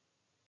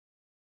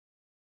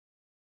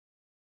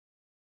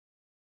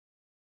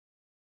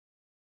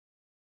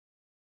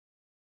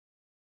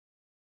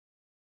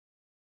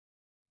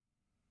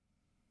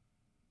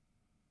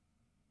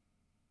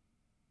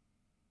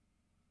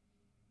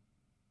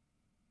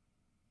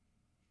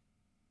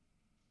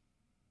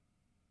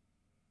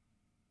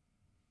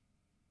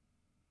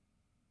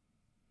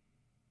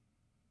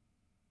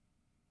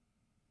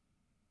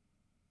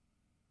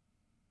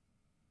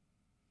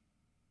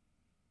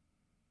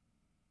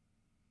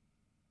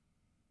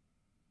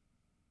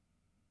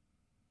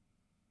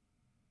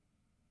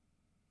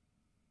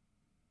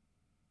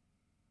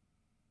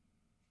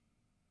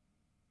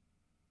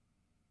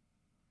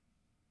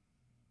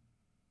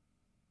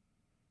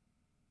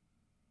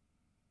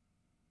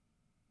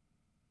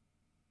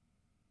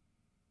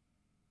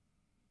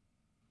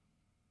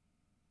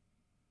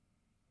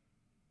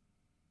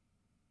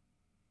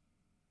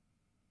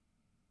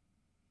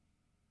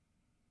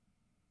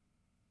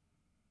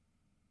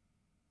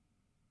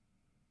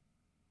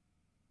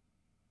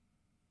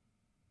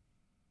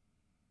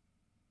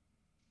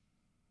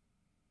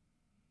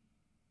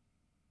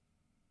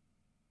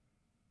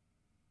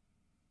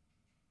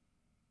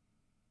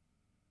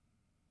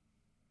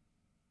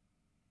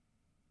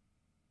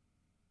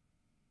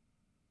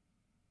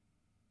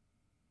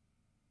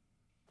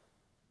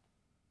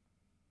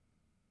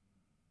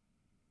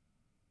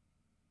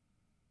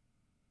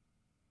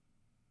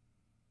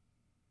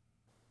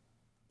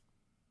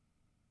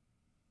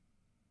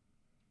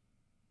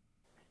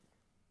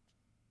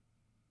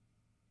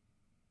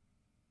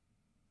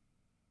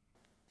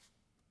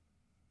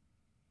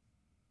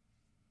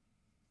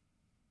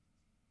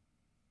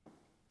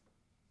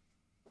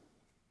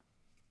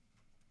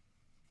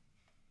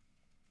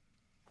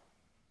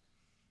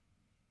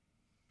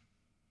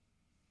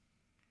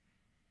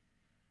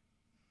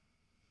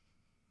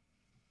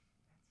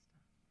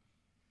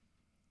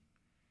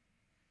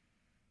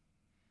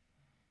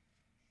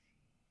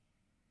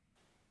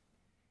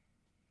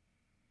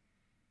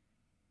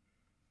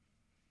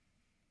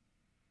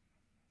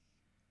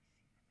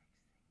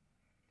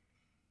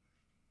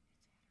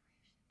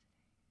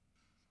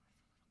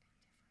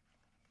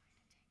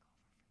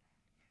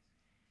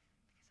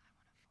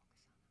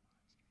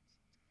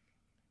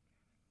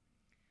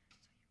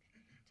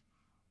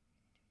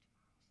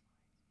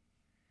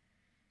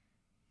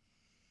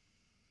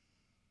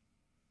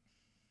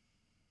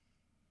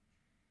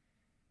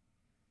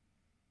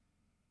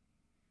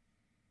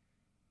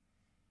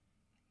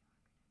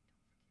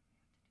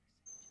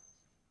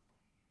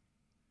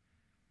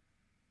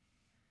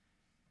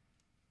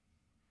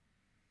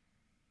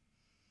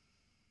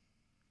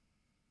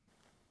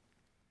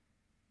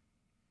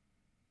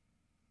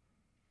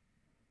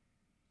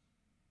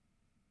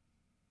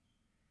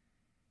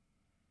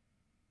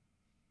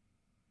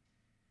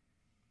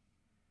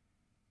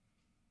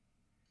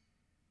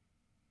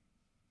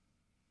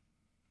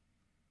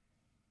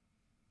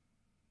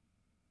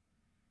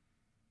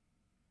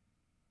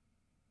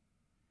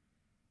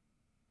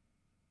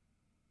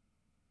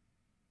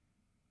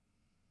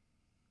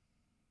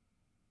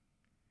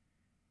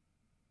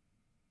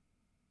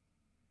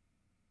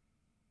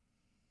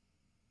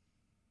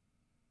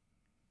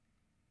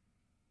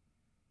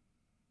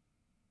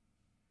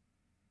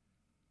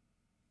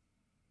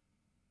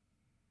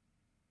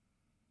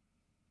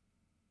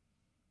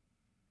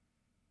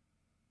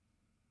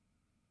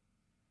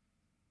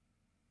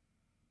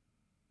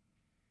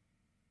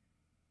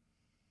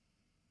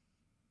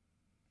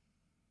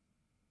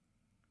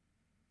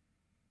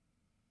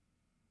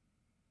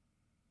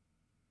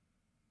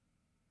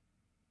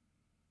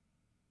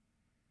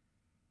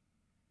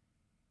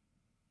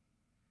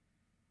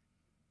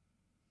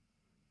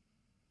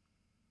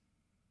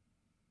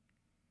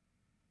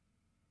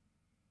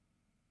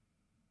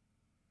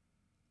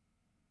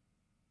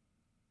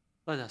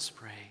 Let us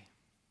pray.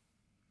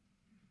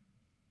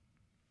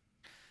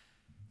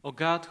 O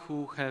God,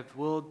 who have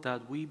willed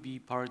that we be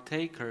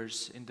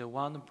partakers in the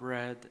one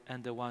bread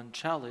and the one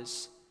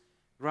chalice,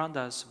 grant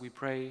us, we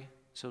pray,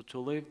 so to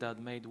live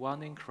that made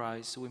one in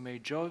Christ, we may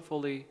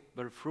joyfully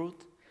bear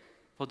fruit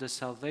for the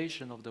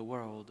salvation of the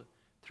world,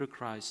 through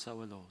Christ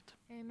our Lord.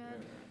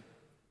 Amen.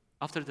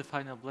 After the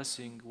final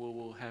blessing, we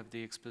will have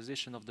the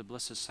exposition of the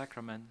Blessed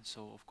Sacrament,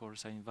 so of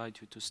course I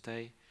invite you to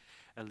stay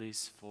at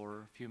least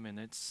for a few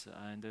minutes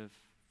in the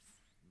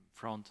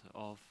front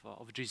of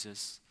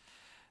Jesus,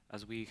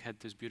 as we had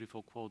this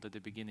beautiful quote at the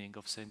beginning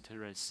of Saint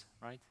Therese,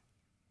 right?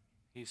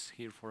 He's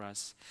here for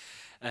us.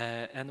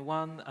 And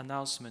one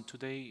announcement,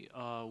 today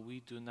we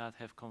do not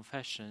have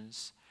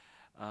confessions.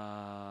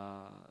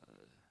 I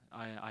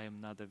am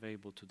not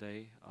available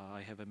today.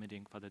 I have a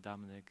meeting, Father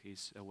Dominic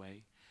is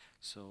away.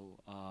 So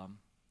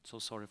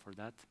sorry for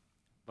that.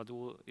 But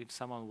if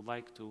someone would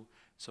like to,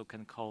 so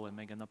can call and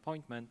make an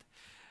appointment,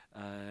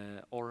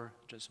 or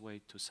just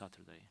wait to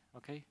Saturday,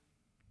 okay?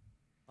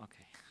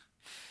 Okay.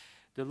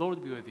 The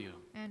Lord be with you.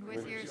 And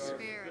with your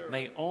spirit.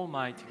 May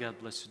Almighty God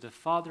bless you, the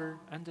Father,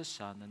 and the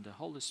Son, and the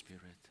Holy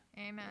Spirit.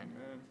 Amen.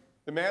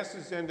 The Mass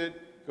is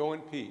ended. Go in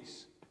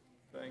peace.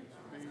 Thanks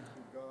be to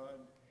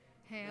God.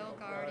 Hail,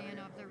 guardian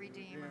of the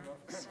Redeemer,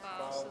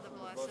 spouse of the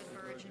Blessed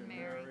Virgin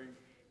Mary.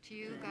 To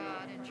you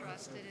God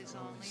entrusted his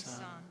only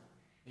Son.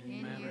 In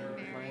you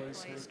Mary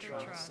placed her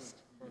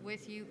trust.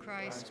 With you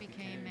Christ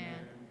became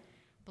man.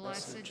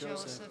 Blessed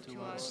Joseph,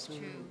 to us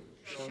too,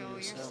 show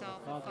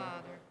yourself a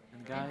Father,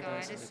 and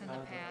guide us in the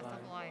path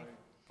of life.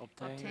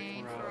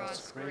 Obtain for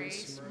us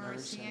grace,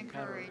 mercy, and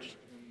courage,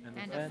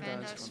 and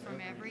defend us from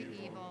every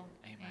evil.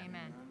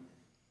 Amen.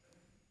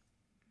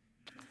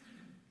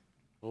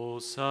 O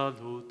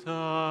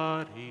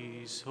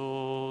salutaris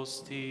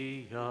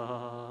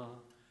hostia,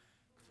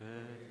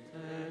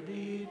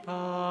 Feteli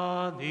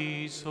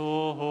panis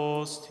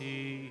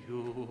hostium,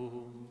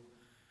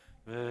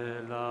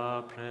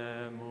 vela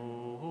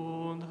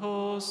premunt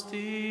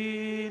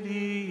hostilia,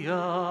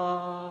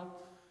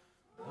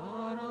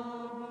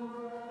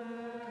 paramur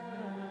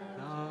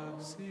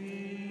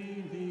auxilium,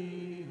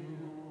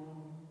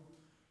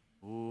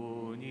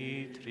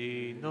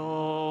 unitri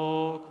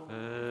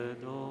nocque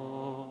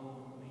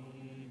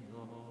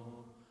Domino,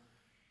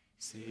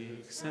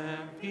 sic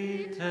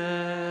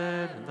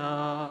sempiterna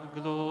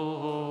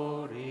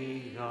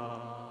gloria,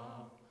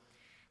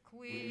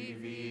 qui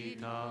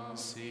vitam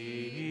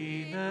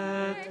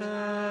sine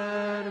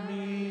terra